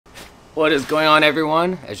What is going on,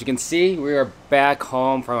 everyone? As you can see, we are back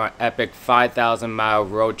home from our epic 5,000 mile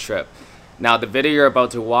road trip. Now the video you're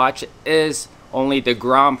about to watch is only the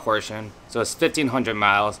Grom portion, so it's 1,500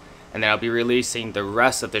 miles, and then I'll be releasing the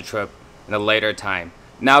rest of the trip in a later time.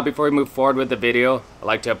 Now before we move forward with the video, I'd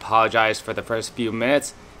like to apologize for the first few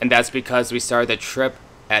minutes, and that's because we started the trip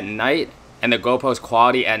at night, and the GoPro's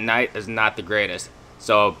quality at night is not the greatest.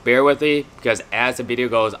 So bear with me, because as the video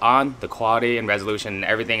goes on, the quality and resolution and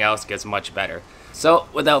everything else gets much better. So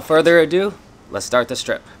without further ado, let's start this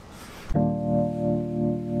trip.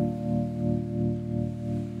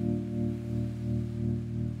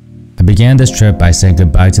 I began this trip by saying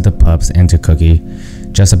goodbye to the pups and to Cookie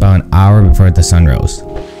just about an hour before the sun rose.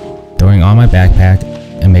 Throwing on my backpack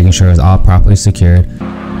and making sure it was all properly secured,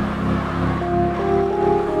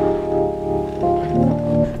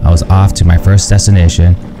 I was off to my first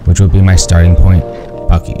destination, which would be my starting point,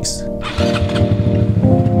 Buc-ee's.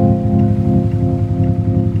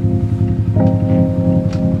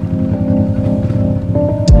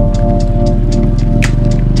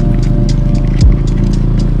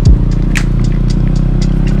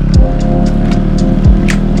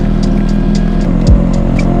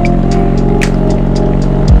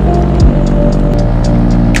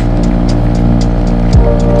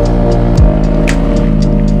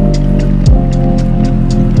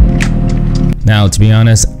 Now, to be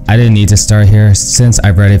honest, I didn't need to start here since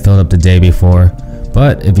I've already filled up the day before,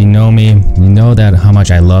 but if you know me, you know that how much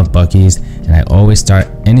I love Buc-ee's and I always start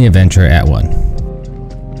any adventure at one.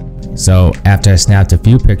 So after I snapped a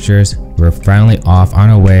few pictures, we're finally off on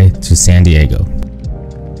our way to San Diego.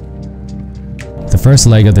 The first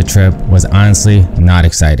leg of the trip was honestly not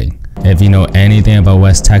exciting. If you know anything about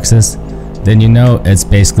West Texas, then you know it's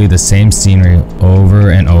basically the same scenery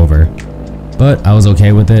over and over, but I was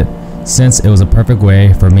okay with it, since it was a perfect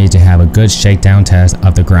way for me to have a good shakedown test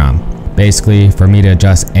of the Grom. Basically for me to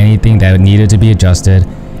adjust anything that needed to be adjusted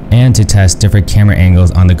and to test different camera angles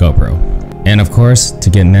on the GoPro. And of course, to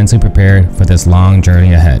get mentally prepared for this long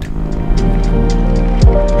journey ahead.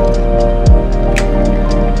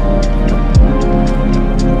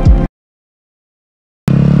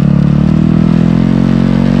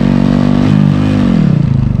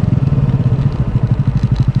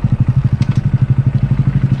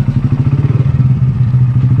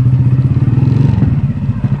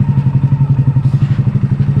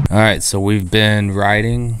 Alright, so we've been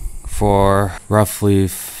riding for roughly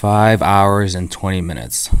 5 hours and 20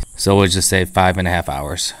 minutes. So we'll just say 5.5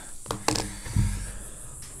 hours.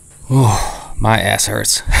 Oh, my ass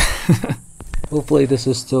hurts. Hopefully this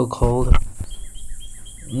is still cold.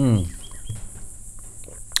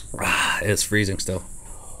 It's freezing still.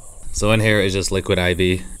 So in here is just liquid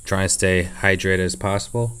IV. Trying to stay hydrated as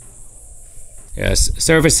possible. Yes,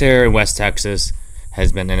 service here in West Texas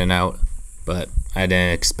has been in and out, but I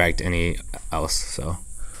didn't expect any else, so.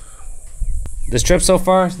 This trip so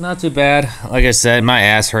far is not too bad. Like I said, my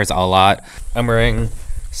ass hurts a lot. I'm wearing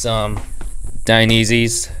some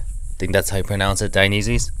Dainese, I think that's how you pronounce it,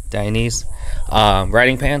 Dainese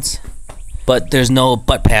riding pants. But there's no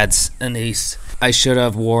butt pads in these. I should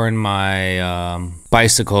have worn my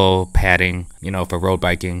bicycle padding, you know, for road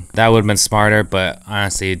biking. That would have been smarter, but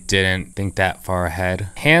honestly didn't think that far ahead.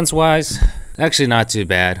 Hands wise, actually not too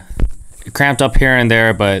bad. Cramped up here and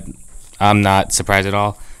there, but I'm not surprised at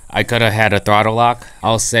all. I could have had a throttle lock.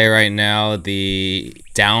 I'll say right now the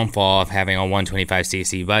downfall of having a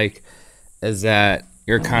 125cc bike is that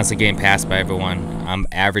you're constantly getting passed by everyone. I'm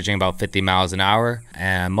averaging about 50 miles an hour,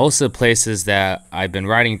 and most of the places that I've been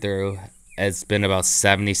riding through, it's been about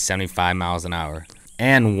 70-75 miles an hour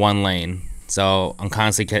and one lane. So I'm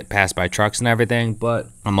constantly getting passed by trucks and everything, but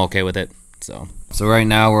I'm okay with it. So right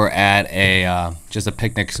now we're at a just a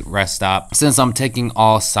picnic rest stop. Since I'm taking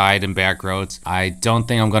all side and back roads, I don't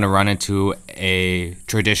think I'm gonna run into a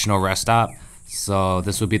traditional rest stop. So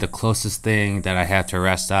this would be the closest thing that I have to a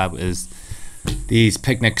rest stop is these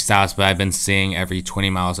picnic stops that I've been seeing every 20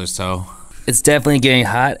 miles or so. It's definitely getting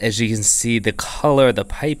hot. As you can see, the color of the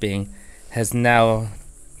piping has now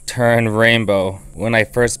turned rainbow. When I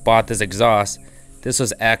first bought this exhaust, this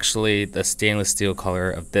was actually the stainless steel color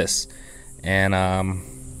of this. And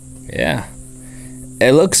yeah,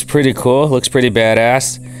 it looks pretty cool, looks pretty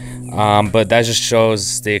badass, but that just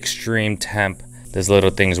shows the extreme temp this little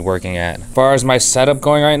thing's working at. As far as my setup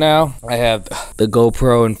going right now, I have the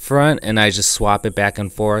GoPro in front and I just swap it back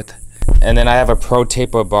and forth, and then I have a Pro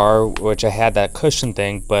Taper bar, which I had that cushion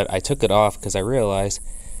thing, but I took it off because I realized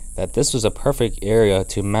that this was a perfect area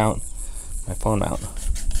to mount my phone mount.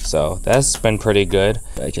 So that's been pretty good.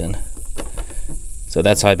 So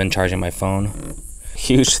that's how I've been charging my phone.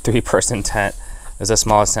 Huge 3-person tent. It's the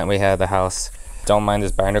smallest tent we had at the house. Don't mind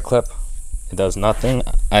this binder clip. It does nothing.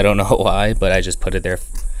 I don't know why, but I just put it there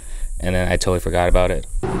and then I totally forgot about it.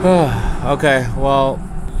 Okay, well,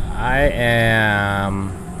 I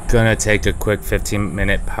am gonna take a quick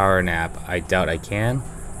 15-minute power nap. I doubt I can,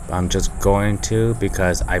 but I'm just going to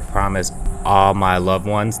because I promised all my loved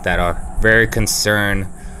ones that are very concerned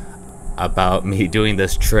about me doing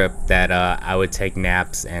this trip that I would take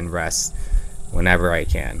naps and rest whenever I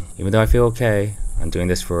can. Even though I feel okay, I'm doing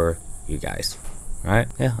this for you guys. Alright,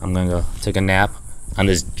 yeah, I'm gonna go take a nap on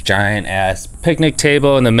this giant ass picnic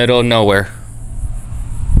table in the middle of nowhere.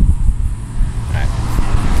 Alright.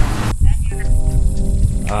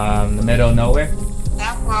 The middle of nowhere?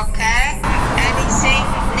 Okay. Anything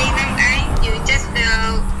need you just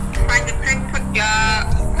find the place, put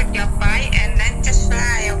your bike and then just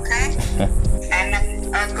fly, okay?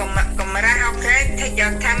 And camera, okay? Take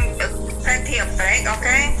your time, plenty of break,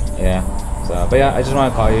 okay? Yeah. So, but yeah, I just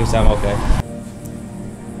want to call you, so I'm okay.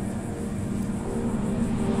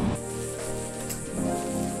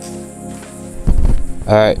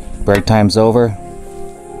 Alright, break time's over.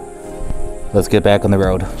 Let's get back on the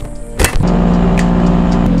road.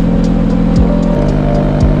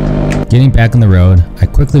 Getting back on the road, I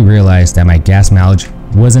quickly realized that my gas mileage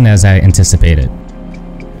wasn't as I anticipated.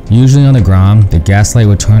 Usually on the Grom, the gas light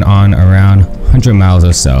would turn on around 100 miles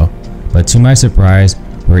or so, but to my surprise,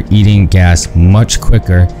 we're eating gas much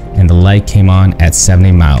quicker and the light came on at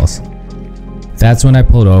 70 miles. That's when I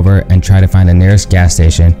pulled over and tried to find the nearest gas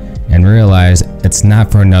station and realized it's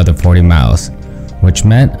not for another 40 miles, which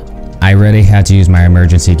meant I really had to use my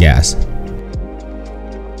emergency gas.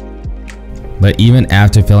 But even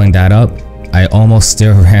after filling that up, I almost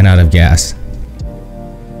still ran out of gas.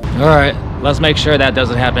 Alright, let's make sure that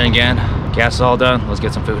doesn't happen again. Gas is all done, let's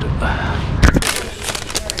get some food.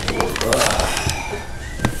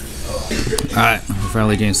 Alright, we're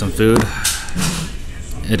finally getting some food.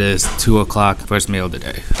 It is 2 o'clock, first meal of the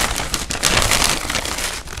day.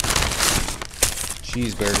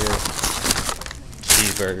 Cheeseburger.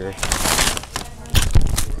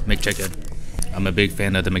 McChicken. I'm a big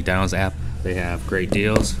fan of the McDonald's app. They have great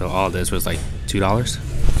deals, so all this was like $2.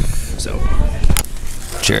 So,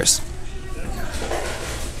 cheers.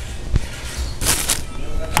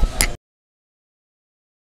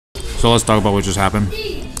 So let's talk about what just happened.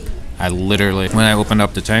 I literally, when I opened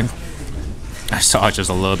up the tank, I saw just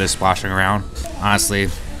a little bit splashing around. Honestly,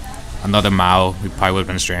 another mile, we probably would have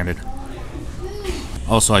been stranded.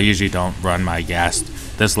 Also, I usually don't run my gas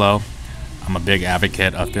this low. I'm a big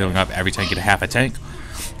advocate of filling up every tank at half a tank.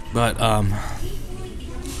 But,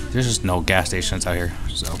 there's just no gas stations out here,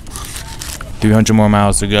 so. 300 more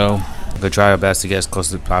miles to go. We'll try our best to get as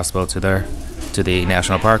close as possible to the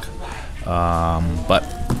national park. But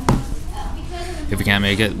if we can't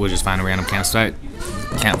make it, we'll just find a random campsite,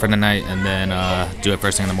 camp for the night, and then do it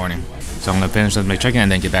first thing in the morning. So I'm gonna finish with my check-in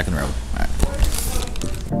and then get back on the road. All right.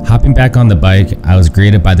 Hopping back on the bike, I was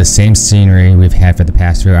greeted by the same scenery we've had for the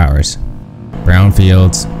past few hours. Brown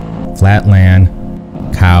fields, flat land,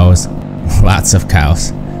 cows, lots of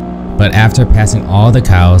cows. But after passing all the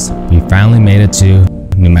cows, we finally made it to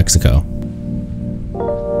New Mexico.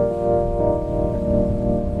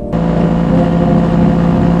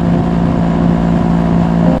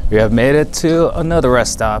 We have made it to another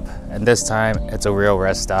rest stop, and this time it's a real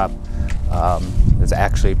rest stop. There's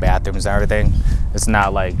actually bathrooms and everything. It's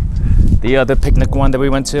not like the other picnic one that we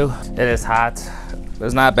went to. It is hot, but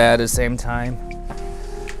it's not bad at the same time.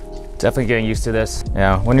 Definitely getting used to this.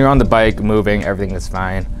 Yeah, when you're on the bike moving, everything is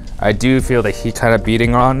fine. I do feel the heat kind of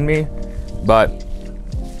beating on me, but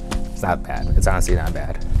it's not bad. It's honestly not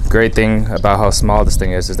bad. Great thing about how small this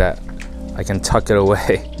thing is that I can tuck it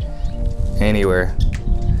away anywhere.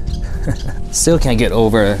 Still can't get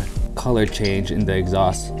over color change in the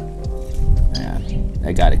exhaust. Man,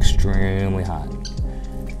 that got extremely hot.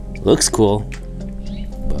 Looks cool,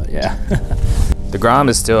 but yeah. The Grom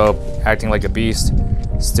is still acting like a beast.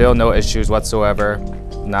 Still no issues whatsoever.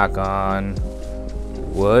 Knock on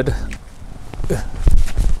wood.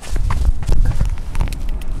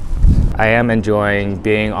 I am enjoying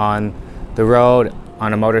being on the road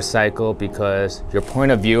on a motorcycle because your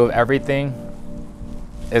point of view of everything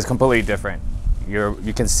is completely different.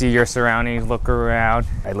 You can see your surroundings, look around.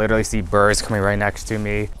 I literally see birds coming right next to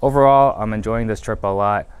me. Overall, I'm enjoying this trip a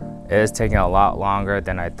lot. It is taking a lot longer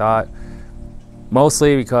than I thought.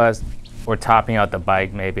 Mostly because we're topping out the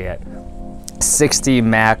bike maybe at 60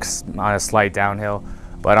 max on a slight downhill,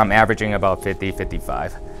 but I'm averaging about 50,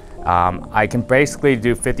 55. I can basically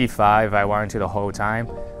do 55 if I wanted to the whole time.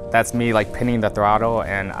 That's me like pinning the throttle,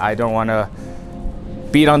 and I don't want to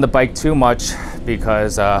beat on the bike too much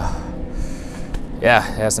because yeah,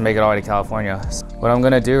 it has to make it all the way to California. What I'm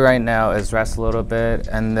gonna do right now is rest a little bit,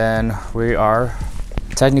 and then we are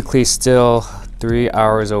technically still 3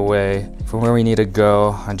 hours away from where we need to go,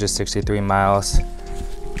 163 miles.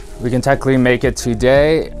 We can technically make it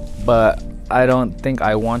today, but I don't think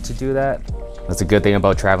I want to do that. That's a good thing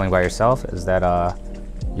about traveling by yourself, is that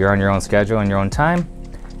you're on your own schedule and your own time,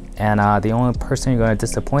 and the only person you're gonna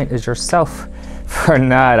disappoint is yourself for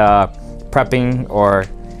not prepping or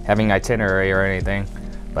having itinerary or anything.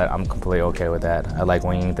 But I'm completely okay with that. I like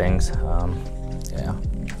winging things. Yeah.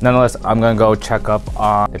 Nonetheless, I'm gonna go check up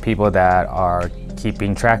on the people that are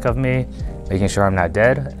keeping track of me, making sure I'm not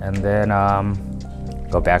dead, and then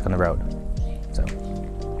go back on the road. So.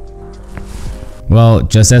 Well,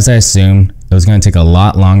 just as I assumed, it was going to take a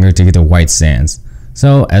lot longer to get to White Sands.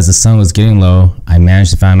 So as the sun was getting low, I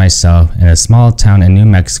managed to find myself in a small town in New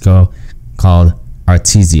Mexico called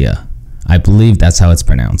Artesia. I believe that's how it's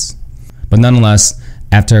pronounced. But nonetheless,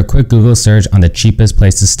 after a quick Google search on the cheapest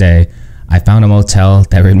place to stay, I found a motel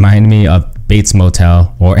that reminded me of Bates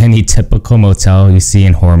Motel or any typical motel you see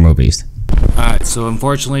in horror movies. Alright, so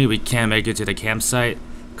unfortunately we can't make it to the campsite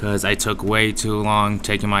because I took way too long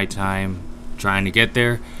taking my time trying to get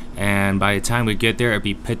there, and by the time we get there it'd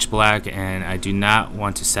be pitch black, and I do not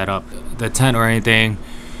want to set up the tent or anything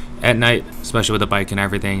at night, especially with the bike and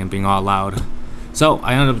everything and being all loud. So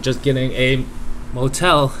I ended up just getting a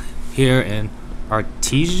motel here in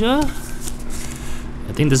Artesia.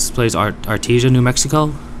 I think this place is Artesia, New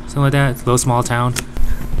Mexico, something like that. It's a little small town.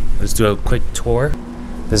 Let's do a quick tour.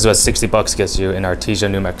 This is what 60 bucks gets you in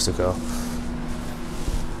Artesia, New Mexico.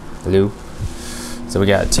 Hello. So we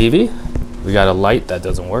got a TV. We got a light that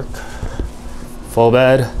doesn't work. Full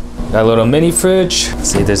bed. Got a little mini fridge.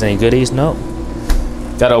 See if there's any goodies. Nope.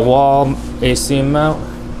 Got a wall AC mount.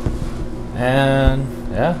 And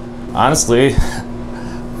yeah, honestly,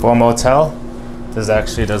 for a motel, this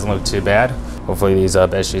actually doesn't look too bad. Hopefully these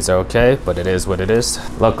bed sheets are okay, but it is what it is.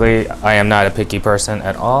 Luckily, I am not a picky person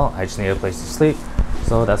at all. I just need a place to sleep.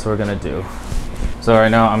 So that's what we're gonna do. So right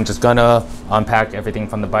now I'm just gonna unpack everything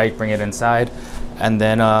from the bike, bring it inside, and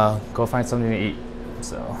then go find something to eat.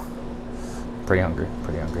 So pretty hungry.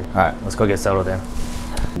 All right, let's go get settled in.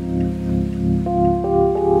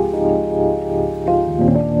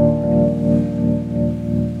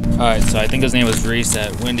 All right, so I think his name was Reese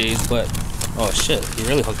at Wendy's, but oh shit, he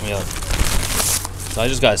really hooked me up. So I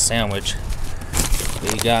just got a sandwich.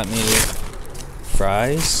 He got me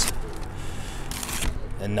fries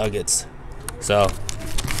and nuggets. So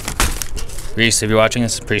Reese, if you're watching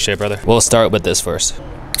this, appreciate it, brother. We'll start with this first.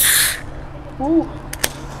 Ooh.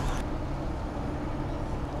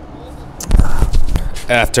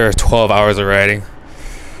 After 12 hours of riding,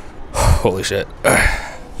 holy shit,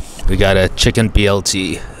 we got a chicken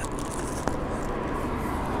BLT.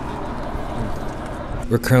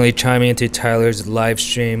 We're currently chiming into Tyler's live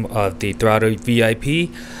stream of the Throtl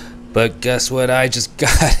VIP, but guess what? I just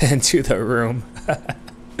got into the room.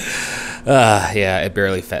 Yeah, it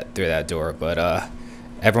barely fit through that door, but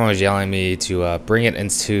everyone was yelling at me to bring it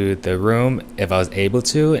into the room if I was able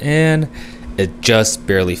to, and it just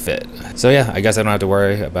barely fit. So yeah, I guess I don't have to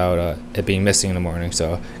worry about it being missing in the morning,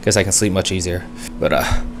 so I guess I can sleep much easier. But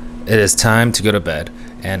it is time to go to bed,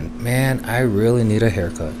 and man, I really need a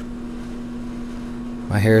haircut.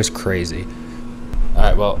 My hair is crazy. All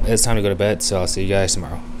right, well, it's time to go to bed, so I'll see you guys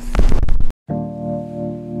tomorrow.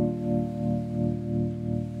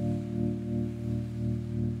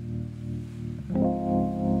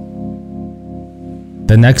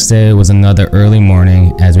 The next day was another early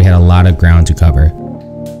morning as we had a lot of ground to cover.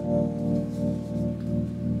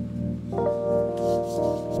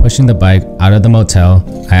 Pushing the bike out of the motel,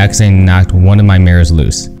 I accidentally knocked one of my mirrors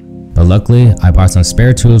loose. But luckily, I brought some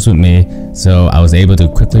spare tools with me, so I was able to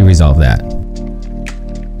quickly resolve that.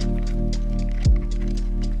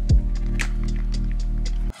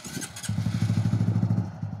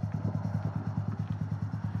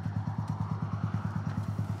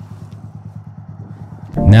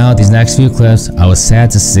 Now, these next few clips, I was sad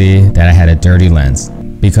to see that I had a dirty lens,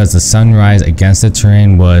 because the sunrise against the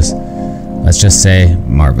terrain was, let's just say,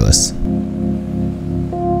 marvelous.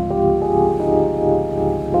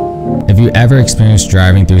 If you ever experienced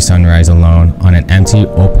driving through sunrise alone on an empty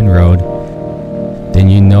open road, then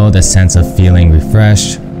you know the sense of feeling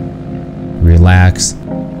refreshed, relaxed,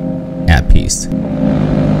 at peace.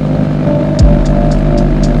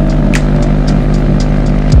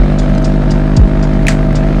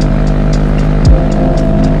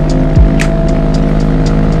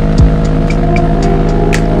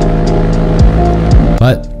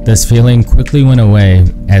 But this feeling quickly went away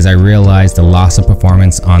as I realized the loss of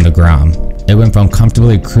performance on the Grom. It went from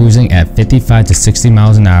comfortably cruising at 55 to 60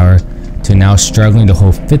 miles an hour to now struggling to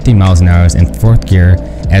hold 50 miles an hour in 4th gear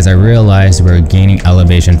as I realized we were gaining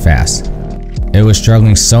elevation fast. It was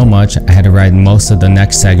struggling so much I had to ride most of the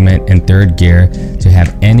next segment in 3rd gear to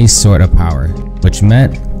have any sort of power, which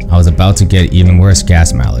meant I was about to get even worse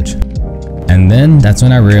gas mileage. And then that's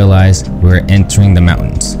when I realized we were entering the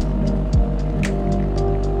mountains.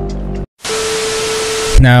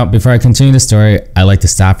 Now, before I continue the story, I'd like to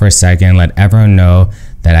stop for a second and let everyone know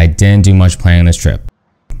that I didn't do much planning this trip.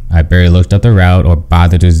 I barely looked up the route or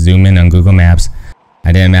bothered to zoom in on Google Maps.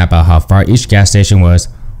 I didn't map out how far each gas station was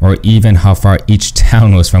or even how far each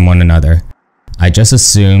town was from one another. I just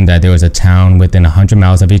assumed that there was a town within 100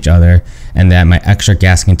 miles of each other and that my extra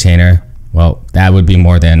gas container, well, that would be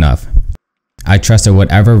more than enough. I trusted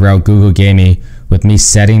whatever route Google gave me, with me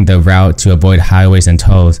setting the route to avoid highways and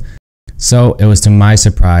tolls. So it was to my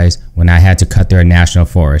surprise when I had to cut through a national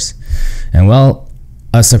forest. And well,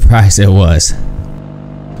 a surprise it was.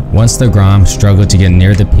 Once the Grom struggled to get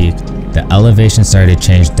near the peak, the elevation started to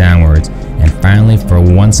change downwards, and finally for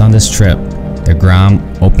once on this trip, the Grom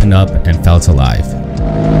opened up and felt alive.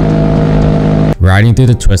 Riding through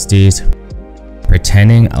the twisties,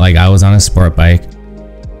 pretending like I was on a sport bike,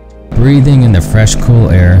 breathing in the fresh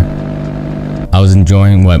cool air, I was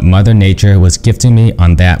enjoying what Mother Nature was gifting me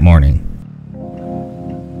on that morning.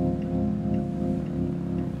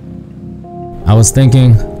 I was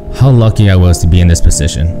thinking how lucky I was to be in this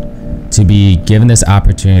position, to be given this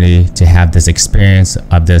opportunity to have this experience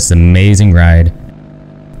of this amazing ride,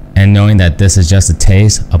 and knowing that this is just a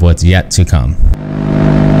taste of what's yet to come.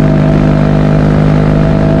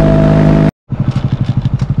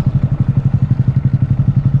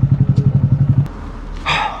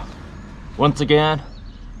 Once again,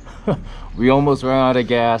 we almost ran out of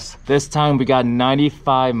gas. This time we got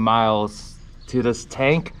 95 miles to this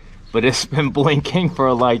tank, but it's been blinking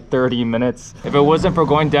for like 30 minutes. If it wasn't for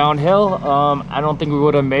going downhill, I don't think we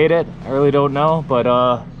would have made it. I really don't know,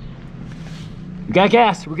 but we got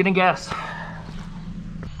gas. We're getting gas.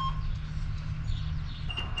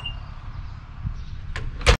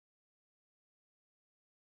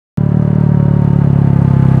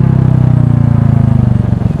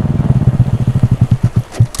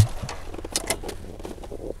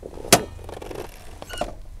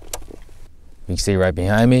 You can see right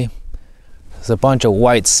behind me, there's a bunch of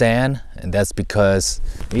white sand, and that's because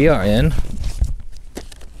we are in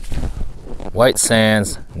White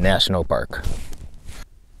Sands National Park.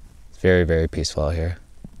 It's very, very peaceful out here.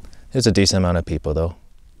 There's a decent amount of people though,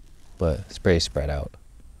 but it's pretty spread out.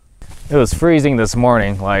 It was freezing this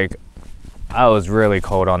morning, like I was really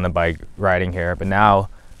cold on the bike riding here, but now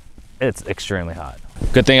it's extremely hot.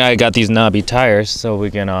 Good thing I got these knobby tires so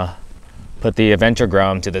we can put the Adventure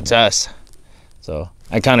Grom to the test. So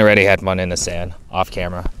I kind of already had fun in the sand off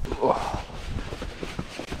camera. Oh,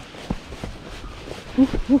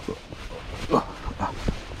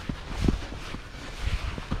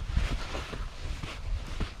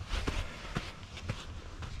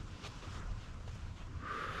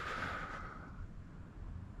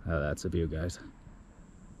 that's a view, guys.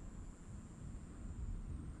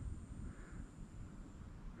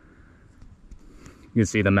 You can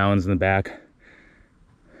see the mountains in the back.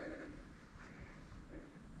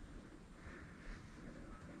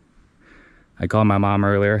 I called my mom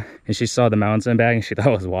earlier and she saw the mountains in the back and she thought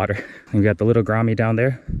it was water. And we got the little Grommy down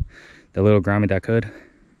there, the little Grommy that could.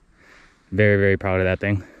 Very, very proud of that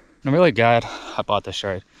thing. I'm really glad I bought this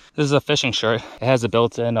shirt. This is a fishing shirt. It has a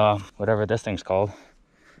built-in, whatever this thing's called.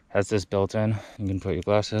 Has this built in. You can put your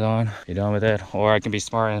glasses on, you're done with it. Or I can be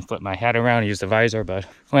smart and flip my hat around and use the visor, but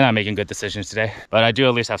we're not making good decisions today. But I do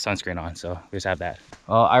at least have sunscreen on, so at least have that.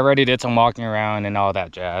 Well, I already did some walking around and all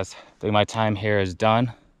that jazz. I think my time here is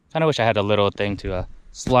done. Kind of wish I had a little thing to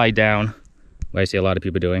slide down, what I see a lot of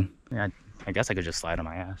people doing. Yeah, I guess I could just slide on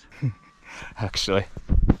my ass. Actually,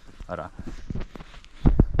 hold on.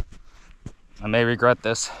 I may regret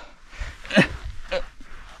this.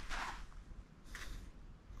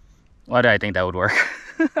 Why did I think that would work?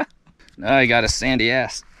 Now I got a sandy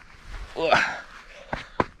ass. All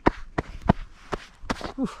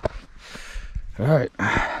right.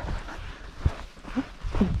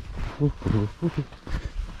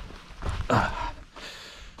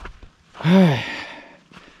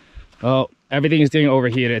 Well, everything is getting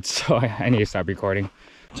overheated, so I need to stop recording.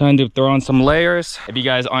 Time to throw on some layers. If you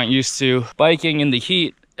guys aren't used to biking in the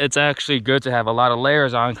heat, it's actually good to have a lot of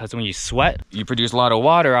layers on, because when you sweat, you produce a lot of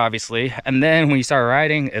water, obviously. And then when you start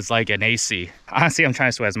riding, it's like an AC. Honestly, I'm trying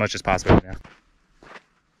to sweat as much as possible right now.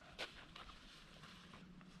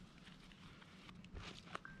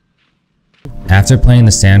 After playing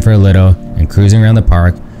the sand for a little and cruising around the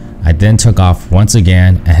park, I then took off once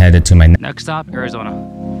again and headed to my next stop, Arizona.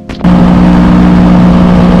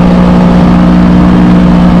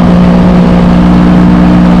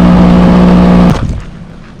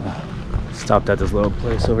 Stopped at this little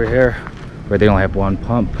place over here where they only have one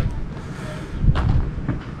pump.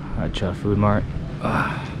 Food Mart.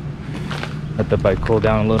 Let the bike cool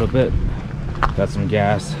down a little bit. Got some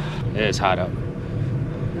gas. It is hot out.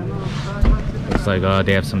 Looks like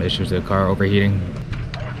they have some issues with the car overheating.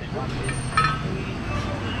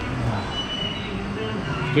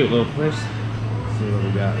 Cute little place. Let's see what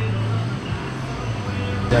we got.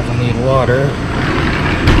 Definitely need water.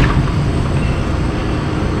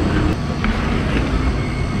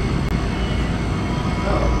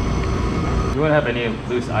 You wouldn't have any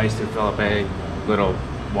loose ice to fill up a little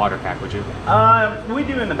water pack, would you? We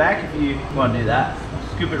do in the back if you want to do that.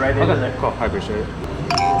 Scoop it right into there. Cool, I appreciate it.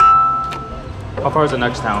 How far is the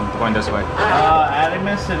next town going this way?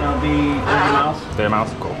 Adamus, and it'll be 30 miles. 30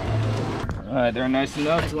 miles? Cool. Alright, they're nice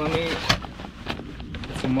enough to let me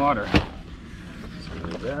get some water. So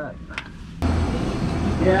there's that.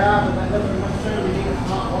 Yeah, but that doesn't necessarily mean it's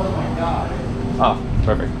not. Oh my god. Oh,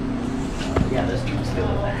 perfect. Yeah, this dude's still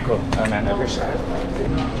in there. Cool. Alright, man, I appreciate it.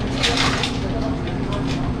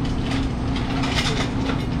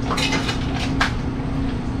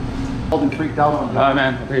 I've been freaked out on. Alright,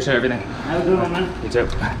 man, I appreciate everything. Have a good one, man. You too.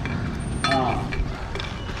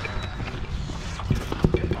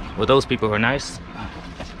 Well, those people were nice.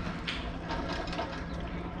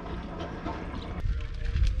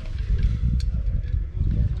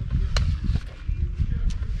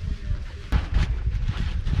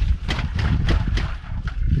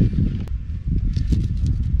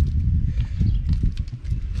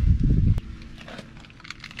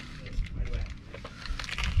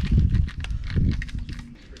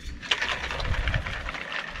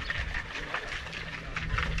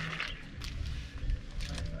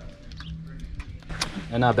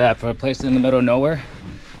 And not bad for a place in the middle of nowhere.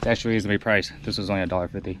 It's actually reasonably priced. This was only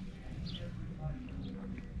 $1.50.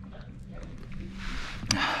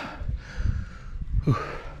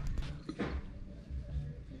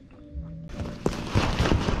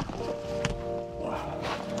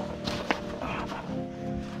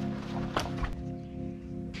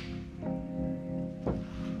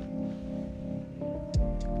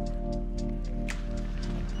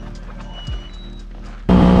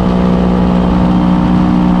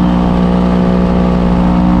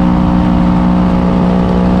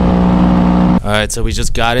 Alright, so we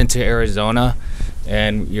just got into Arizona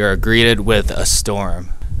and you're greeted with a storm.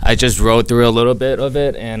 I just rode through a little bit of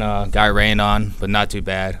it and got rain on, but not too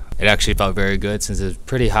bad. It actually felt very good since it's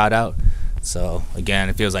pretty hot out. So again,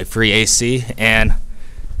 it feels like free AC, and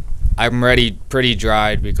I'm already pretty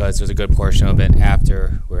dried because there's a good portion of it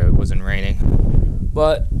after where it wasn't raining.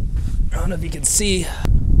 But I don't know if you can see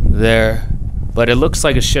there, but it looks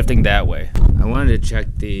like it's shifting that way. I wanted to check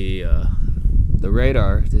the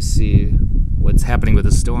radar to see what's happening with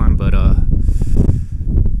the storm, but we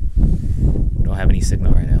don't have any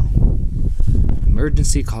signal right now.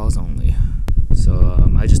 Emergency calls only.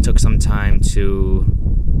 So I just took some time to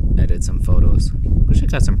edit some photos. Wish I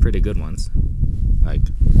got some pretty good ones. Like,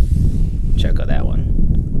 check out that one.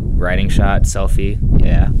 Riding shot, selfie,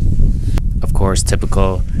 yeah. Of course,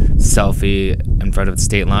 typical selfie in front of the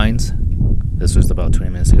state lines. This was about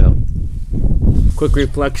 20 minutes ago. Quick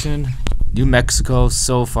reflection. New Mexico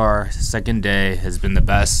so far, second day, has been the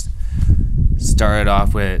best. Started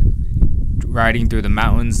off with riding through the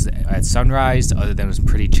mountains at sunrise, other than it was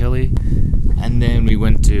pretty chilly. And then we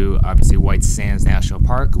went to, obviously, White Sands National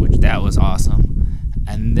Park, which that was awesome.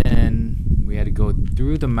 And then we had to go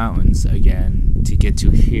through the mountains again to get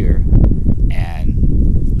to here.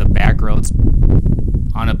 And the back roads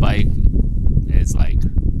on a bike is like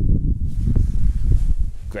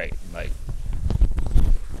great. Like,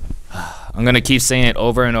 I'm gonna keep saying it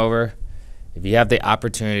over and over. If you have the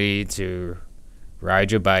opportunity to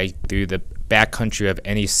ride your bike through the backcountry of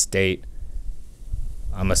any state,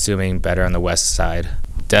 I'm assuming better on the west side,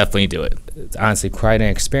 definitely do it. It's honestly quite an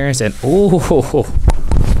experience. And ooh,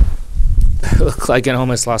 it looked like I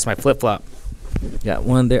almost lost my flip-flop. Got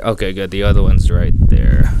one there. Okay, good. The other one's right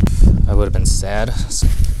there. I would have been sad.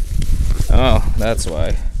 Oh, that's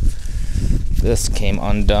why this came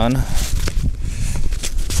undone.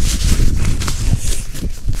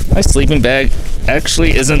 My sleeping bag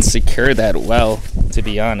actually isn't secure that well, to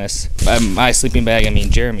be honest. By my sleeping bag, I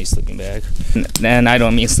mean Jeremy's sleeping bag. And I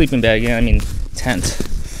don't mean sleeping bag, I mean tent.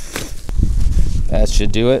 That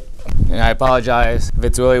should do it. And I apologize if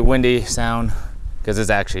it's really windy sound, because it's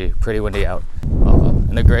actually pretty windy out.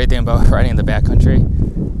 And the great thing about riding in the backcountry,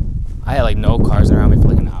 I had like no cars around me for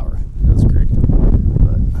like an hour. It was great.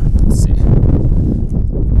 But let's see.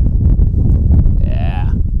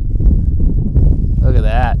 Yeah. Look at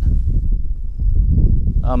that.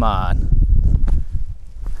 Come on.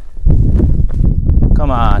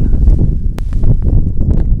 Come on.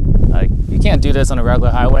 Like, you can't do this on a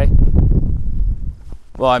regular highway.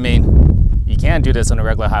 Well, I mean, you can do this on a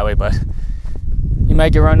regular highway, but you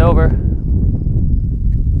might get run over.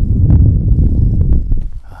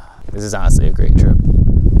 This is honestly a great trip.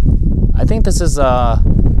 I think this is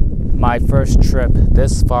my first trip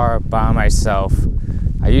this far by myself.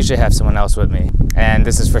 I usually have someone else with me, and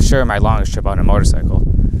this is for sure my longest trip on a motorcycle.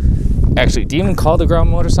 Actually, do you even call the Grom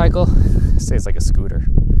motorcycle? It says like a scooter.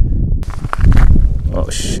 Oh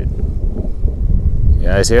shit. You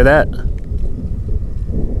guys hear that?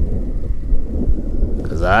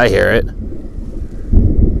 Cause I hear it.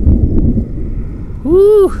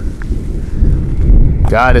 Woo!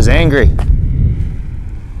 God is angry.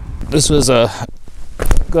 This was a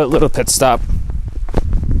good little pit stop.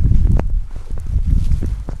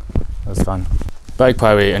 That was fun. Bike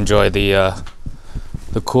probably enjoyed the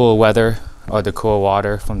cool weather or the cool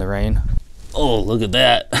water from the rain. Oh, look at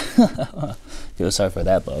that. Feel sorry for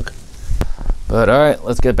that bug. But all right,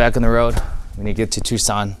 let's get back on the road. We need to get to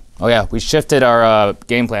Tucson. Oh yeah, we shifted our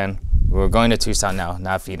game plan. We're going to Tucson now,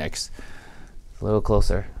 not Phoenix. A little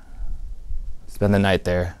closer. Spend the night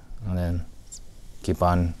there, and then keep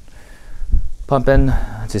on pumping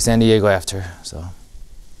to San Diego after. So, all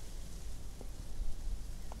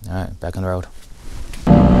right, back on the road.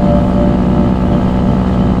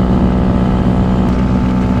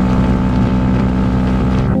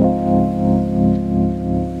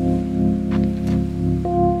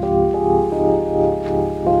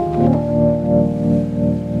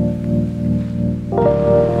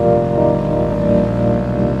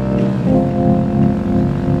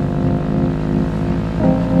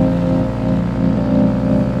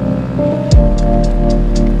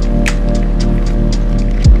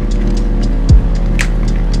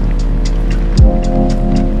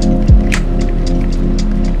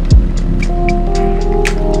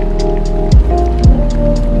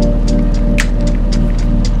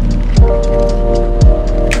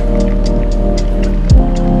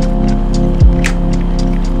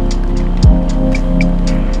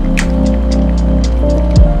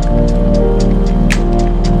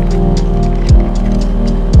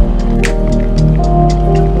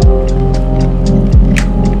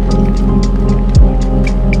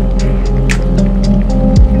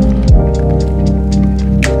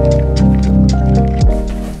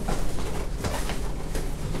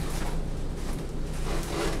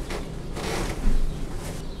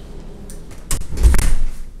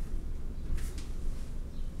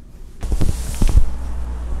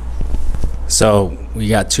 So we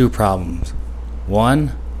got two problems.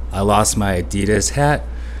 One, I lost my Adidas hat.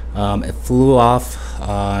 It flew off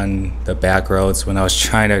on the back roads when I was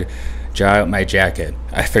trying to dry out my jacket.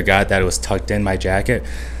 I forgot that it was tucked in my jacket,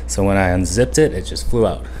 so when I unzipped it, it just flew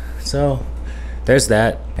out. So there's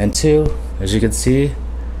that. And two, as you can see,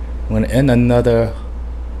 when in another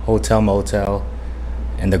hotel motel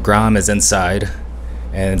and the Grom is inside,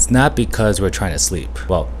 and it's not because we're trying to sleep.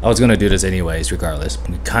 Well, I was gonna do this anyways regardless.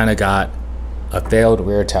 We kind of got a failed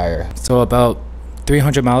rear tire. So about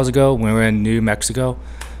 300 miles ago when we were in New Mexico,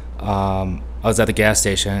 I was at the gas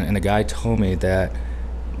station and the guy told me that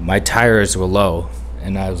my tires were low,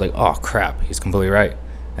 and I was like, oh crap, he's completely right.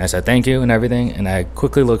 And I said thank you and everything, and I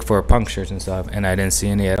quickly looked for punctures and stuff, and I didn't see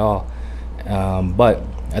any at all. But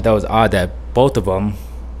I thought it was odd that both of them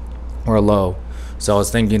were low. So I was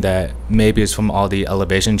thinking that maybe it's from all the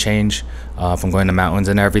elevation change from going to mountains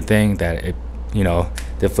and everything, that it, you know,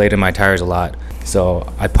 deflated my tires a lot. So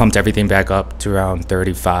I pumped everything back up to around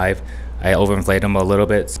 35. I overinflated them a little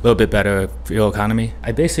bit better fuel economy.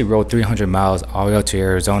 I basically rode 300 miles all the way out to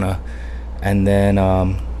Arizona, and then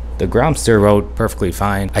the Grom still rode perfectly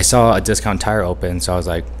fine. I saw a discount tire open, so I was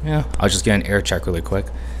like, yeah, I'll just get an air check really quick.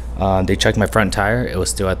 They checked my front tire, it was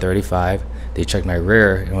still at 35. They checked my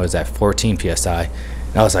rear, it was at 14 psi.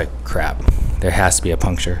 And I was like, crap, there has to be a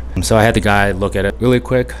puncture. So I had the guy look at it really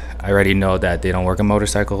quick. I already know that they don't work on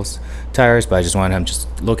motorcycles tires, but I just wanted him to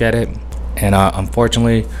just look at it. And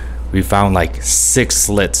unfortunately, we found like 6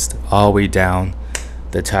 slits all the way down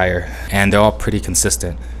the tire, and they're all pretty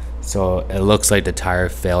consistent. So it looks like the tire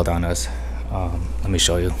failed on us. Let me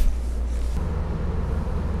show you.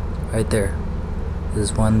 Right there.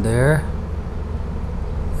 There's one there.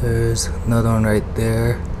 There's another one right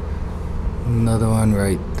there. Another one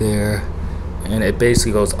right there. And it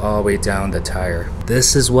basically goes all the way down the tire.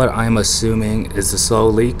 This is what I'm assuming is the slow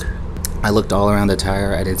leak. I looked all around the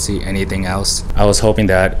tire. I didn't see anything else. I was hoping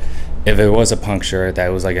that if it was a puncture, that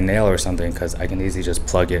it was like a nail or something, because I can easily just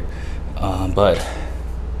plug it. But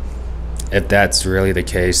if that's really the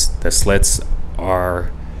case, the slits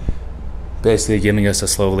are basically giving us a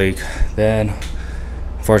slow leak, then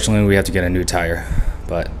unfortunately we have to get a new tire.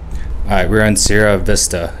 But alright, we're in Sierra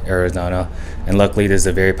Vista, Arizona, and luckily this is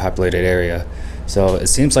a very populated area. So it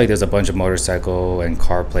seems like there's a bunch of motorcycle and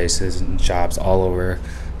car places and shops all over.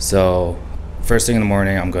 So first thing in the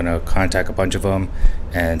morning, I'm gonna contact a bunch of them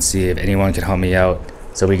and see if anyone can help me out.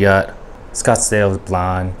 So we got Scottsdale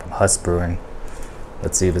Blonde from Huss Brewing.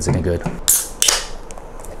 Let's see if it's any good.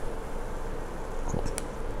 Cool.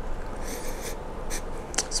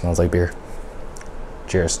 Smells like beer.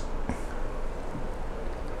 Cheers.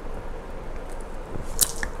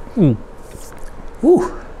 Woo.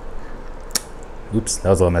 Oops, that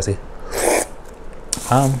was a little messy.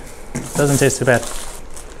 Doesn't taste too bad.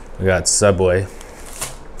 We got Subway.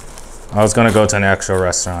 I was gonna go to an actual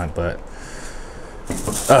restaurant, but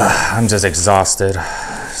I'm just exhausted.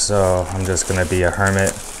 So I'm just gonna be a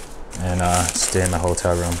hermit and stay in my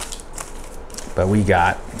hotel room. But we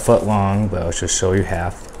got foot long, but I'll just show you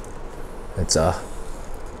half. It's a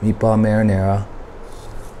meatball marinara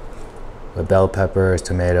with bell peppers,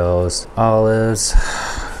 tomatoes, olives,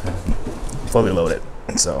 fully loaded.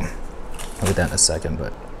 So I'll get that in a second,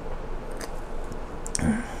 but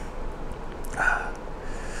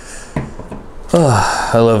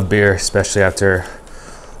I love beer, especially after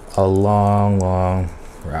a long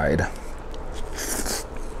ride.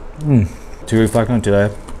 To reflect on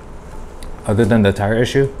today, other than the tire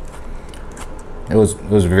issue, it was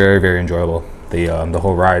very enjoyable, the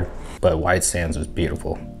whole ride. But White Sands was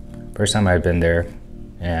beautiful. First time I've been there,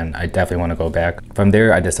 and I definitely want to go back. From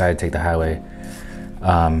there, I decided to take the highway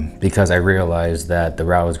because I realized that the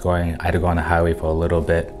route I was going, I had to go on the highway for a little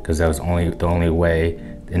bit because that was the only way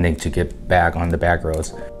and then to get back on the back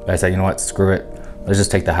roads. But I said, you know what, screw it, let's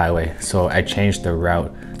just take the highway. So I changed the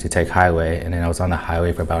route to take highway, and then I was on the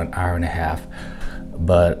highway for about an hour and a half.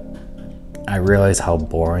 But I realized how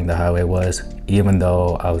boring the highway was. Even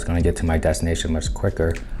though I was gonna get to my destination much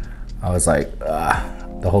quicker, I was like,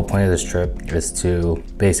 the whole point of this trip is to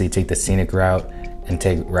basically take the scenic route and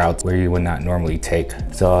take routes where you would not normally take.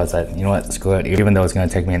 So I was like, you know what, screw it. Even though it's gonna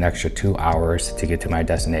take me an extra 2 hours to get to my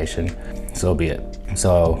destination, so be it.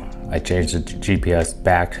 So I changed the GPS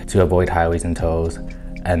back to avoid highways and tolls.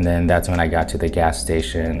 And then that's when I got to the gas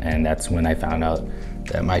station, and that's when I found out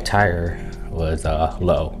that my tire was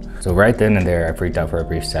low. So right then and there, I freaked out for a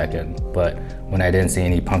brief second. But when I didn't see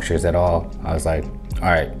any punctures at all, I was like,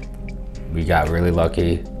 all right, we got really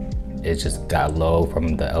lucky. It just got low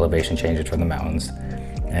from the elevation changes from the mountains.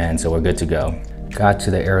 And so we're good to go. Got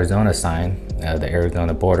to the Arizona sign, the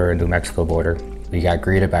Arizona border and New Mexico border. We got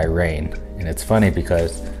greeted by rain. And it's funny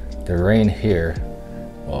because the rain here,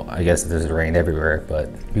 well, I guess there's rain everywhere, but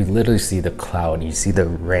you literally see the cloud, you see the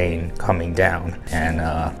rain coming down. And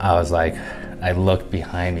I was like, I looked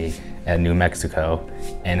behind me at New Mexico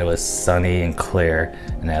and it was sunny and clear.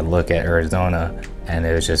 And I look at Arizona and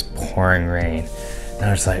it was just pouring rain. And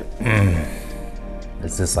I was like,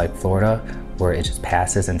 is this like Florida where it just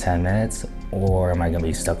passes in 10 minutes? Or am I gonna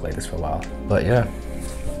be stuck like this for a while? But yeah,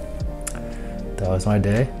 that was my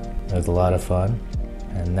day. It was a lot of fun.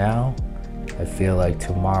 And now I feel like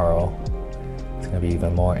tomorrow it's gonna be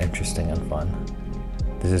even more interesting and fun.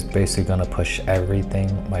 This is basically gonna push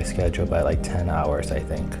everything, my schedule, by like 10 hours, I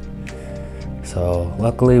think. So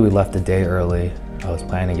luckily we left a day early. I was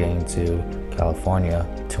planning getting to California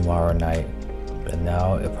tomorrow night, but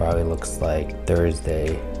now it probably looks like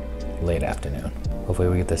Thursday late afternoon. Hopefully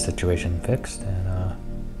we get this situation fixed, and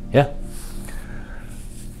yeah.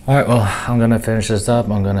 All right, well, I'm gonna finish this up.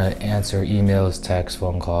 I'm gonna answer emails, texts,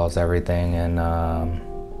 phone calls, everything, and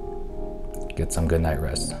get some good night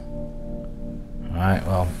rest. All right,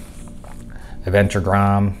 well, Adventure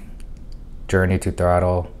Grom, Journey to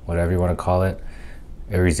Throtl, whatever you wanna call it,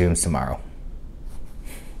 it resumes tomorrow.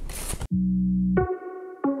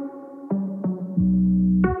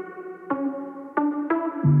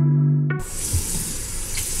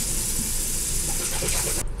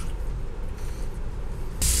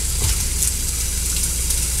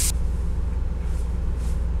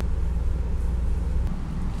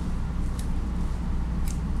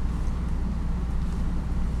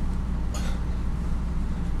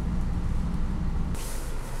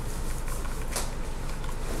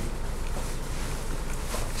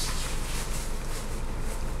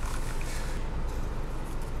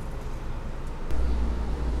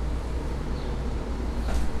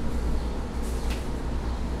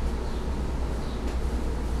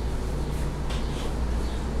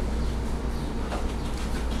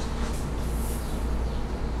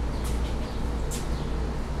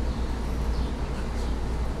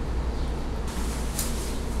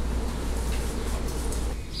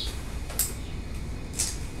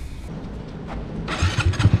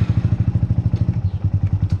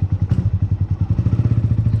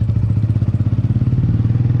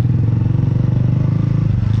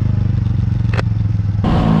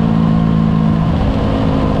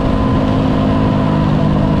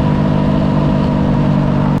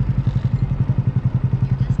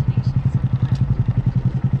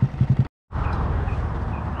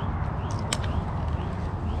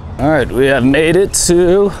 All right, we have made it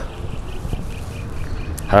to,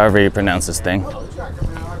 however you pronounce this thing.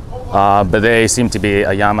 But they seem to be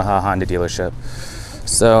a Yamaha Honda dealership.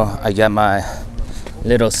 So I got my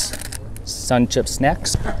little sun chip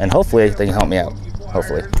snacks, and hopefully they can help me out.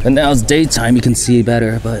 Hopefully. And now it's daytime, you can see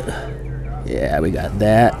better, but yeah, we got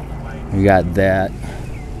that. We got that.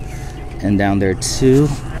 And down there too.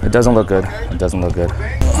 It doesn't look good. It doesn't look good.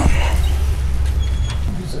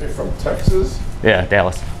 You say from Texas? Yeah,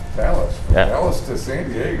 Dallas. Dallas. From Yeah. Dallas to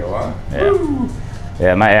San Diego, huh? Yeah. Woo.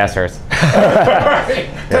 Yeah, my ass hurts. Take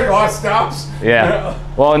a lot of stops. Yeah.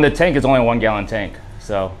 Well, and the tank is only a 1 gallon tank,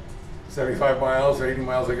 so. 75 miles, 80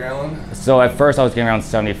 miles a gallon. So at first I was getting around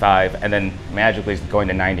 75, and then magically it's going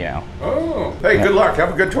to 90 now. Oh, hey, good luck.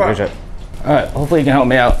 Have a good truck. All right, hopefully you can help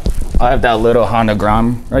me out. I have that little Honda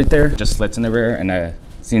Grom right there, just slits in the rear, and I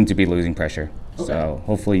seem to be losing pressure. Okay. So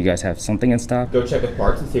hopefully you guys have something in stock. Go check with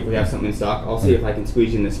parts and see if we have something in stock. I'll see if I can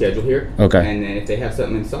squeeze you in the schedule here. Okay. And then if they have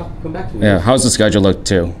something in stock, come back to me. Yeah, how's the schedule look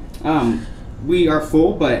too? We are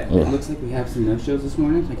full, but it looks like we have some no-shows this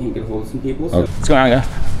morning. So I can't get a hold of some people. So. What's going on, guys?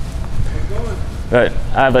 Good.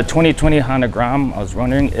 I have a 2020 Honda Grom. I was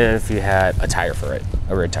wondering if you had a tire for it,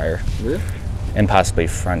 a rear tire. Rear? And possibly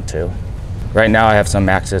front too. Right now I have some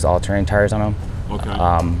Maxxis all-terrain tires on them. Okay.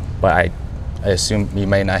 But I assume you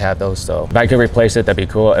may not have those, so if I could replace it, that'd be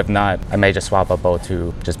cool. If not, I may just swap up both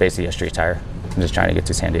to just basically a street tire. I'm just trying to get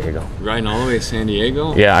to San Diego. Riding all the way to San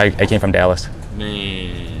Diego? Yeah, I came from Dallas.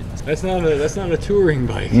 Man, that's not a touring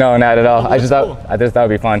bike. No, not at all. Oh, I just cool. thought it'd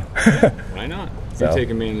be fun. Why not? So. You're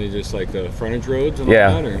taking mainly just like the frontage roads and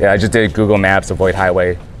Yeah, all that? Or? yeah. I just did Google Maps, avoid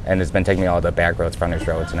highway, and it's been taking me all the back roads, frontage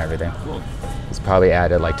roads, and everything. Cool. It's probably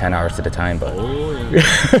added like 10 hours to the time, but. Oh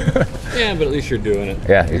yeah. Yeah, but at least you're doing it.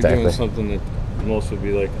 Yeah, you're exactly. doing something that most would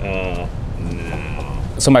be like, no.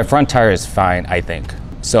 So my front tire is fine, I think.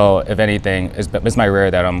 So if anything, it's my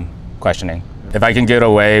rear that I'm questioning. If I can get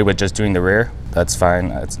away with just doing the rear, that's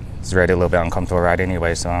fine. It's already a little bit uncomfortable ride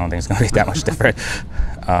anyway, so I don't think it's gonna be that much different.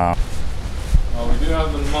 Well, we do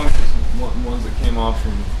have the ones that came off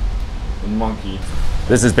from the Monkey.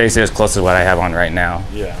 This is basically as close to what I have on right now.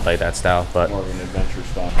 Yeah. Like that style, but. More of an adventure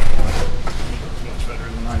style. Much better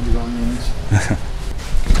than I do on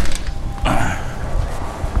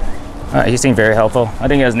these. He seemed very helpful. I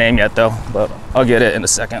didn't get his name yet though, but I'll get it in a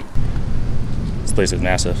second. This place is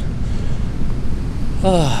massive.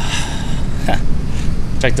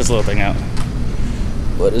 Check this little thing out.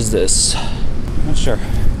 What is this? Not sure.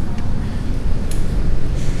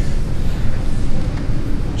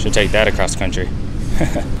 Should take that across country.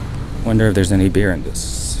 Wonder if there's any beer in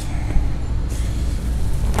this.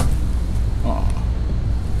 Oh.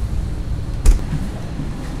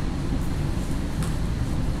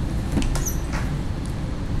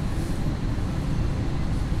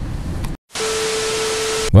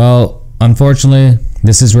 Well, unfortunately,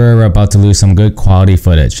 this is where we're about to lose some good quality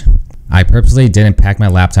footage. I purposely didn't pack my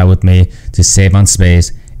laptop with me to save on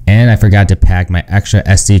space, and I forgot to pack my extra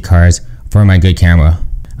SD cards for my good camera.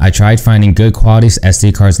 I tried finding good quality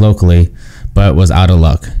SD cards locally, but was out of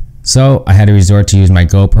luck. So I had to resort to use my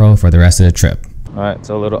GoPro for the rest of the trip. Alright,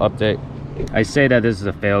 so a little update. I say that this is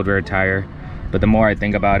a failed rear tire, but the more I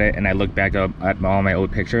think about it and I look back up at all my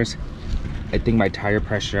old pictures, I think my tire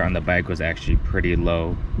pressure on the bike was actually pretty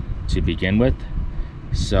low to begin with.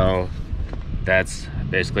 So that's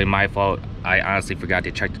basically my fault. I honestly forgot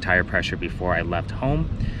to check the tire pressure before I left home,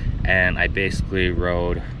 and I basically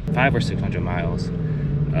rode 500 or 600 miles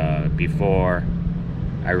before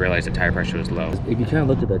I realized the tire pressure was low. If you kind of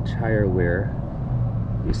look at the tire wear,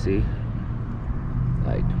 you see,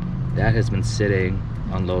 like that has been sitting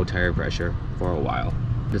on low tire pressure for a while.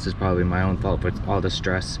 This is probably my own fault for all the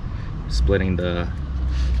stress splitting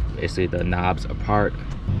basically the knobs apart.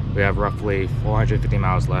 We have roughly 450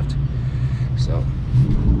 miles left. So.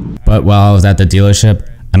 But while I was at the dealership,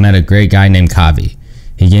 I met a great guy named Kavi.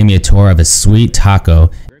 He gave me a tour of his sweet taco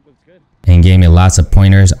and gave me lots of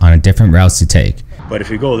pointers on different routes to take. But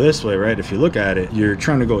if you go this way, right, if you look at it, you're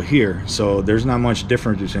trying to go here. So there's not much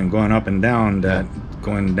difference between going up and down that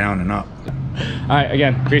going down and up. All right,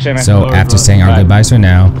 again, appreciate it. So after saying our goodbyes for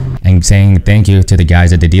now and saying thank you to the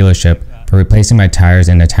guys at the dealership for replacing my tires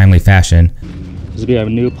in a timely fashion, this will be a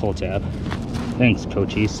new pull tab. Thanks,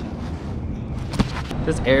 coachies.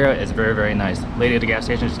 This area is very, very nice. Lady at the gas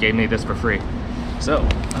station just gave me this for free. So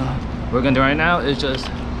what we're gonna do right now is just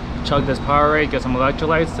chug this Powerade, get some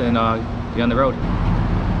electrolytes, and be on the road.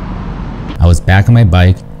 I was back on my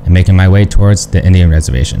bike and making my way towards the Indian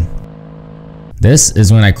reservation. This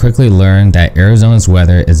is when I quickly learned that Arizona's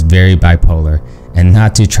weather is very bipolar and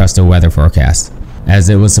not to trust a weather forecast, as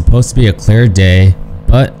it was supposed to be a clear day,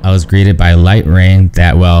 but I was greeted by light rain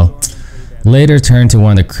that, well, later turned to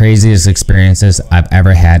one of the craziest experiences I've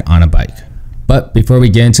ever had on a bike. But before we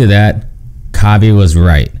get into that, Kavi was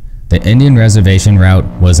right. The Indian Reservation route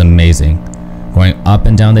was amazing. Going up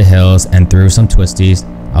and down the hills and through some twisties,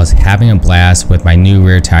 I was having a blast with my new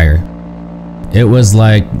rear tire. It was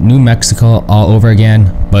like New Mexico all over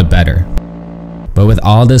again, but better. But with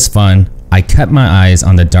all this fun, I kept my eyes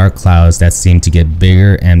on the dark clouds that seemed to get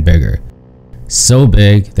bigger and bigger. So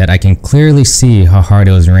big that I can clearly see how hard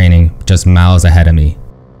it was raining just miles ahead of me.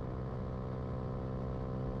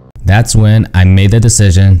 That's when I made the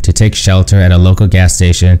decision to take shelter at a local gas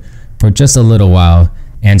station for just a little while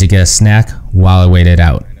and to get a snack while I waited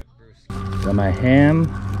out. Got my ham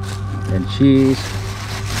and cheese,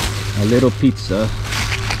 a little pizza,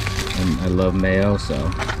 and I love mayo, so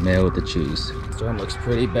mayo with the cheese. Storm looks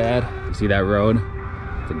pretty bad. You see that road?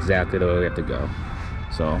 It's exactly the way we have to go.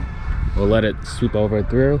 So we'll let it sweep over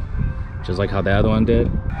through, just like how the other one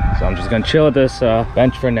did. So I'm just gonna chill at this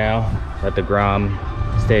bench for now, let the Grom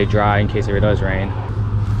stay dry in case it does rain.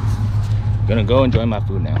 Gonna go enjoy my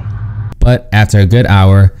food now. But after a good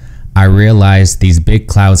hour, I realized these big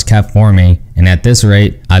clouds kept forming, and at this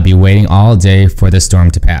rate, I'd be waiting all day for the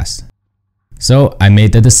storm to pass. So I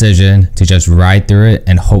made the decision to just ride through it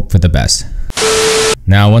and hope for the best.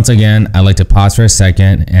 Now once again, I'd like to pause for a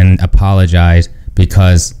second and apologize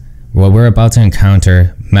because what we're about to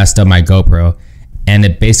encounter messed up my GoPro and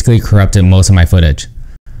it basically corrupted most of my footage.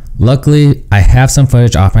 Luckily, I have some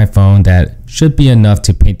footage off my phone that should be enough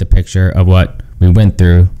to paint the picture of what we went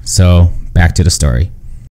through, so back to the story.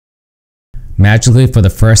 Magically, for the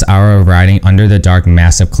first hour of riding under the dark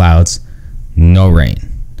massive clouds, no rain.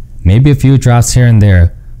 Maybe a few drops here and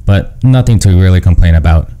there, but nothing to really complain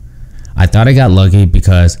about. I thought I got lucky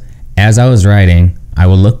because as I was riding, I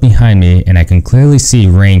would look behind me and I can clearly see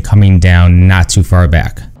rain coming down not too far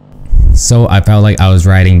back. So I felt like I was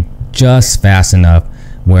riding just fast enough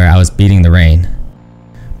where I was beating the rain.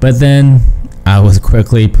 But then I was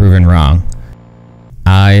quickly proven wrong.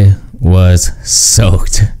 I was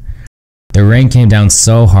soaked. The rain came down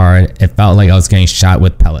so hard it felt like I was getting shot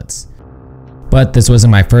with pellets. But this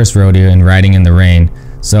wasn't my first rodeo in riding in the rain,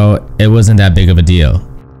 so it wasn't that big of a deal.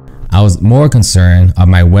 I was more concerned of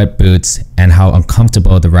my wet boots and how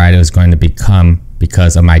uncomfortable the ride was going to become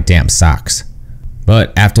because of my damp socks.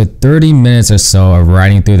 But after 30 minutes or so of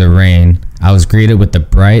riding through the rain, I was greeted with the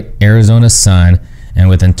bright Arizona sun, and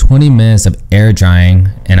within 20 minutes of air drying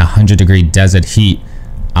in 100-degree desert heat,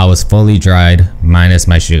 I was fully dried minus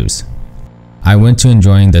my shoes. I went to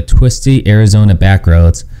enjoying the twisty Arizona back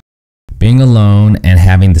roads, being alone and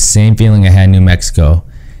having the same feeling I had in New Mexico,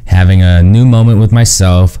 having a new moment with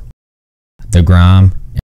myself, the Grom,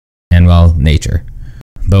 and well, nature.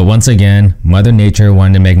 But once again, Mother Nature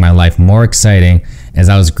wanted to make my life more exciting as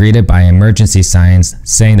I was greeted by emergency signs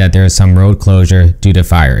saying that there is some road closure due to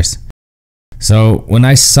fires. So when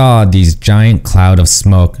I saw these giant cloud of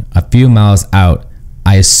smoke a few miles out,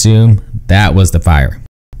 I assumed that was the fire.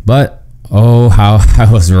 But oh, how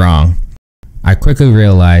I was wrong. I quickly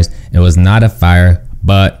realized it was not a fire,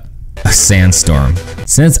 but a sandstorm.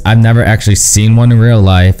 Since I've never actually seen one in real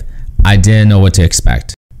life, I didn't know what to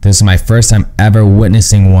expect. This is my first time ever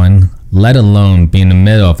witnessing one, let alone being in the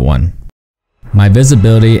middle of one. My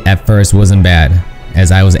visibility at first wasn't bad,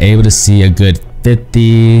 as I was able to see a good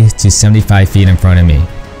 50 to 75 feet in front of me.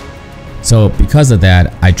 So because of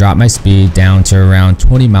that, I dropped my speed down to around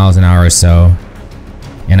 20 miles an hour or so,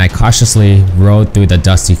 and I cautiously rode through the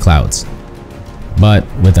dusty clouds. But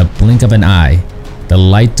with a blink of an eye, the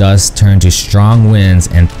light dust turned to strong winds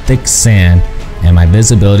and thick sand, and my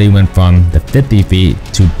visibility went from the 50 feet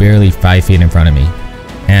to barely 5 feet in front of me.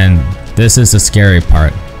 And this is the scary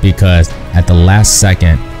part, because at the last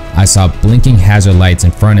second, I saw blinking hazard lights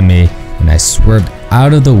in front of me and I swerved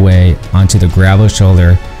out of the way onto the gravel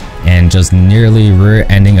shoulder and just nearly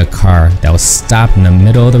rear-ending a car that was stopped in the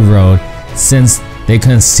middle of the road since they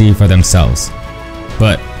couldn't see for themselves.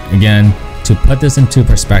 But again, to put this into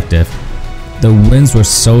perspective, the winds were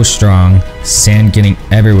so strong, sand getting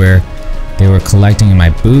everywhere, they were collecting in my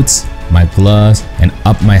boots, my gloves, and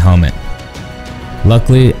up my helmet.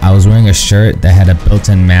 Luckily, I was wearing a shirt that had a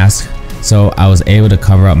built-in mask, so I was able to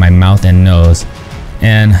cover up my mouth and nose.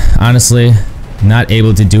 And honestly, not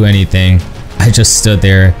able to do anything, I just stood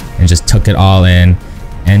there and just took it all in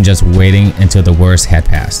and just waiting until the worst had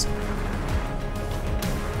passed.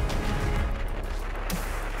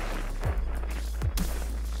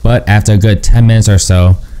 But after a good 10 minutes or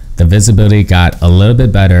so, the visibility got a little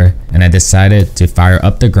bit better and I decided to fire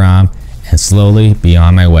up the Grom and slowly be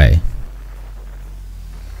on my way.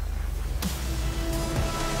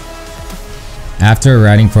 After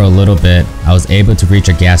riding for a little bit, I was able to reach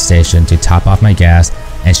a gas station to top off my gas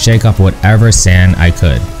and shake off whatever sand I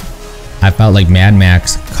could. I felt like Mad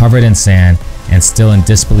Max, covered in sand and still in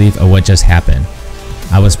disbelief of what just happened.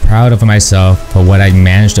 I was proud of myself for what I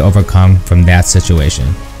managed to overcome from that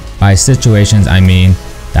situation. By situations I mean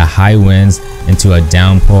the high winds into a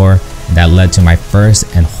downpour that led to my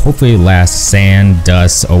first and hopefully last sand,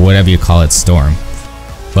 dust, or whatever you call it storm.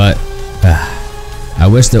 But I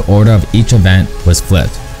wish the order of each event was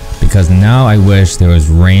flipped, because now I wish there was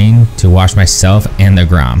rain to wash myself and the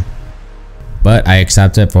Grom. But I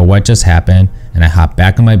accepted for what just happened, and I hopped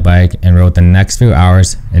back on my bike and rode the next few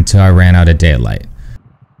hours until I ran out of daylight.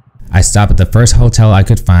 I stopped at the first hotel I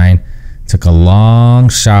could find, took a long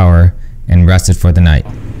shower, and rested for the night.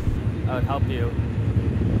 I would help you.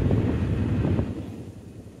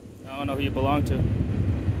 I don't know who you belong to.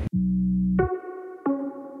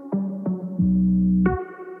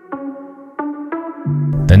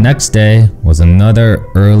 The next day was another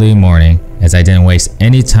early morning, as I didn't waste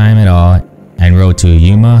any time at all and rode to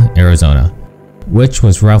Yuma, Arizona, which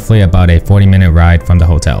was roughly about a 40-minute ride from the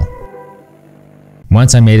hotel.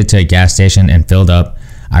 Once I made it to a gas station and filled up,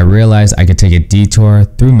 I realized I could take a detour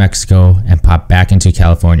through Mexico and pop back into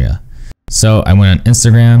California. So I went on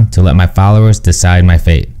Instagram to let my followers decide my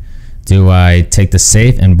fate. Do I take the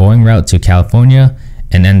safe and boring route to California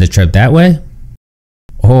and end the trip that way?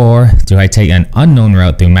 Or do I take an unknown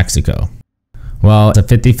route through Mexico? Well, it's a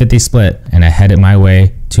 50-50 split, and I headed my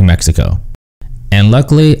way to Mexico. And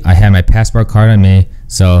luckily, I had my passport card on me,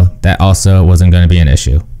 so that also wasn't going to be an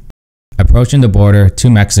issue. Approaching the border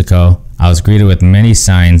to Mexico, I was greeted with many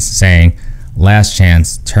signs saying, "Last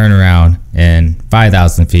chance, turn around," in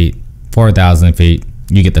 5,000 feet, 4,000 feet,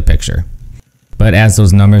 you get the picture. But as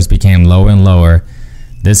those numbers became lower and lower,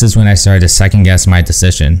 this is when I started to second guess my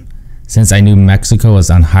decision. Since I knew Mexico was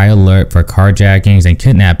on high alert for carjackings and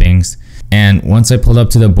kidnappings, and once I pulled up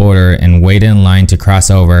to the border and waited in line to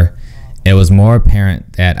cross over, it was more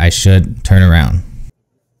apparent that I should turn around.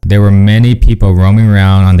 There were many people roaming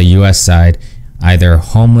around on the US side, either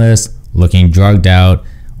homeless, looking drugged out,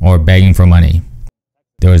 or begging for money.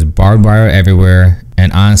 There was barbed wire everywhere,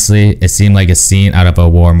 and honestly, it seemed like a scene out of a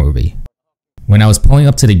war movie. When I was pulling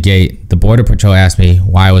up to the gate, the border patrol asked me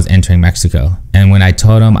why I was entering Mexico, and when I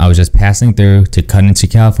told him I was just passing through to cut into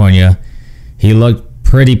California, he looked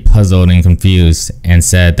pretty puzzled and confused and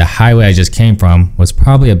said the highway I just came from was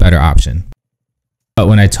probably a better option. But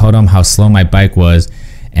when I told him how slow my bike was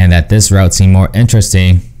and that this route seemed more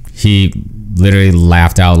interesting, he literally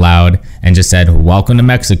laughed out loud and just said, "Welcome to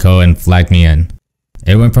Mexico," and flagged me in.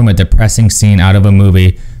 It went from a depressing scene out of a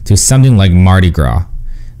movie to something like Mardi Gras.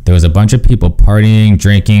 There was a bunch of people partying,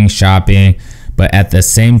 drinking, shopping, but at the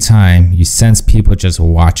same time, you sense people just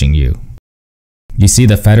watching you. You see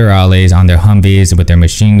the federales on their Humvees with their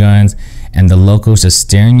machine guns, and the locals just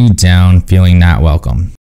staring you down, feeling not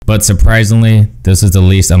welcome. But surprisingly, this was the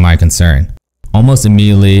least of my concern. Almost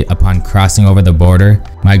immediately upon crossing over the border,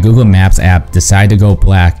 my Google Maps app decided to go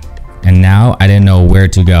black, and now I didn't know where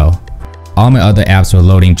to go. All my other apps were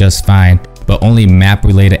loading just fine, but only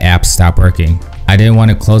map-related apps stopped working. I didn't want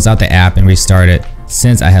to close out the app and restart it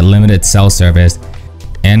since I had limited cell service,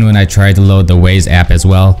 and when I tried to load the Waze app as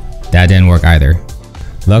well, that didn't work either.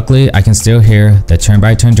 Luckily, I can still hear the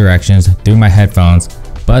turn-by-turn directions through my headphones,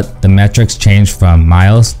 but the metrics changed from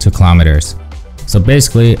miles to kilometers. So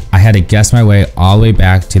basically, I had to guess my way all the way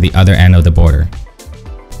back to the other end of the border.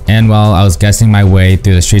 And while I was guessing my way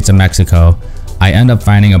through the streets of Mexico, I ended up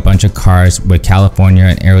finding a bunch of cars with California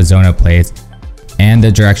and Arizona plates, and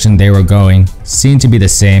the direction they were going seemed to be the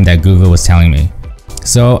same that Google was telling me.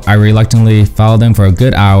 So I reluctantly followed them for a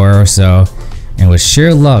good hour or so, and with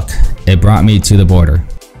sheer luck, it brought me to the border.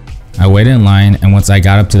 I waited in line, and once I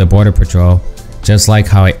got up to the border patrol, just like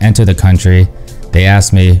how I entered the country, they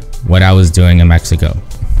asked me what I was doing in Mexico.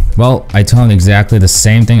 Well, I told them exactly the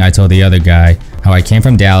same thing I told the other guy, how I came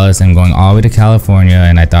from Dallas and going all the way to California,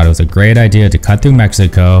 and I thought it was a great idea to cut through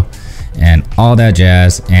Mexico and all that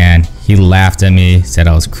jazz, and he laughed at me, said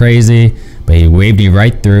I was crazy, but he waved me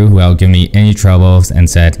right through without giving me any troubles and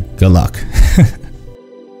said, "Good luck."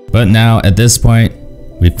 But now at this point,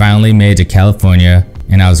 we finally made it to California,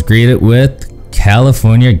 and I was greeted with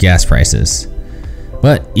California gas prices.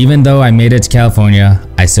 But even though I made it to California,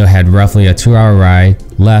 I still had roughly a 2-hour ride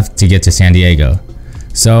left to get to San Diego.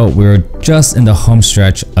 So we were just in the home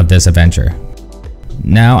stretch of this adventure.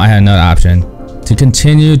 Now I had another option: to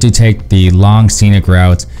continue to take the long scenic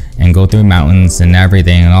routes and go through mountains and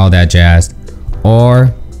everything and all that jazz,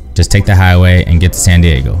 or just take the highway and get to San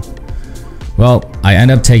Diego. Well, I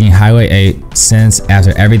ended up taking Highway 8 since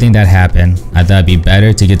after everything that happened, I thought it'd be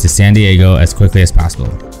better to get to San Diego as quickly as possible.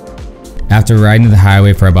 After riding the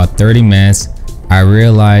highway for about 30 minutes, I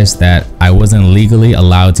realized that I wasn't legally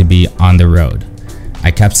allowed to be on the road.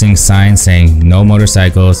 I kept seeing signs saying no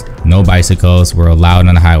motorcycles, no bicycles were allowed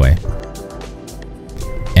on the highway.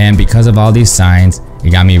 And because of all these signs,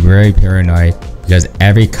 it got me very paranoid because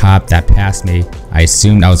every cop that passed me, I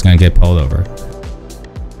assumed I was going to get pulled over.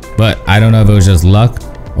 But I don't know if it was just luck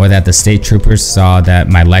or that the state troopers saw that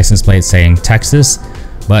my license plate saying Texas,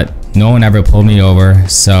 but no one ever pulled me over,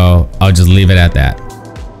 so I'll just leave it at that.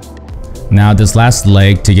 Now this last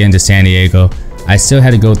leg to get into San Diego, I still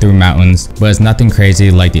had to go through mountains, but it's nothing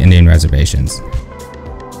crazy like the Indian reservations.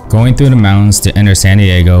 Going through the mountains to enter San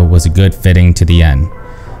Diego was a good fitting to the end.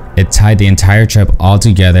 It tied the entire trip all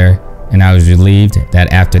together, and I was relieved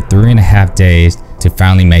that after 3.5 days to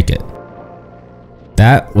finally make it.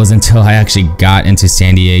 That was until I actually got into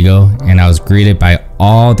San Diego and I was greeted by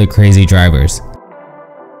all the crazy drivers.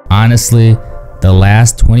 Honestly, the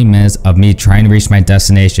last 20 minutes of me trying to reach my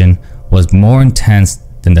destination was more intense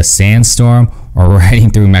than the sandstorm or riding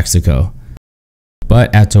through Mexico.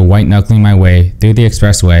 But after white knuckling my way through the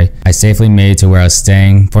expressway, I safely made it to where I was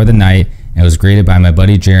staying for the night and was greeted by my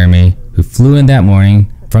buddy Jeremy, who flew in that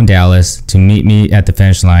morning from Dallas to meet me at the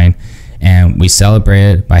finish line, and we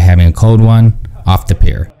celebrated by having a cold one off the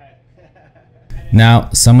pier. Now,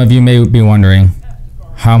 some of you may be wondering,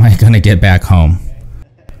 how am I gonna get back home?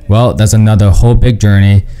 Well, that's another whole big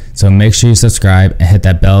journey, so make sure you subscribe and hit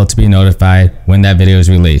that bell to be notified when that video is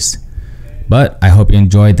released. But I hope you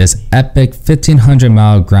enjoyed this epic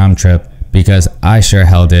 1,500-mile Grom trip, because I sure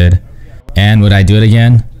hell did. And would I do it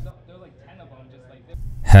again?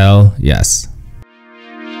 Hell yes.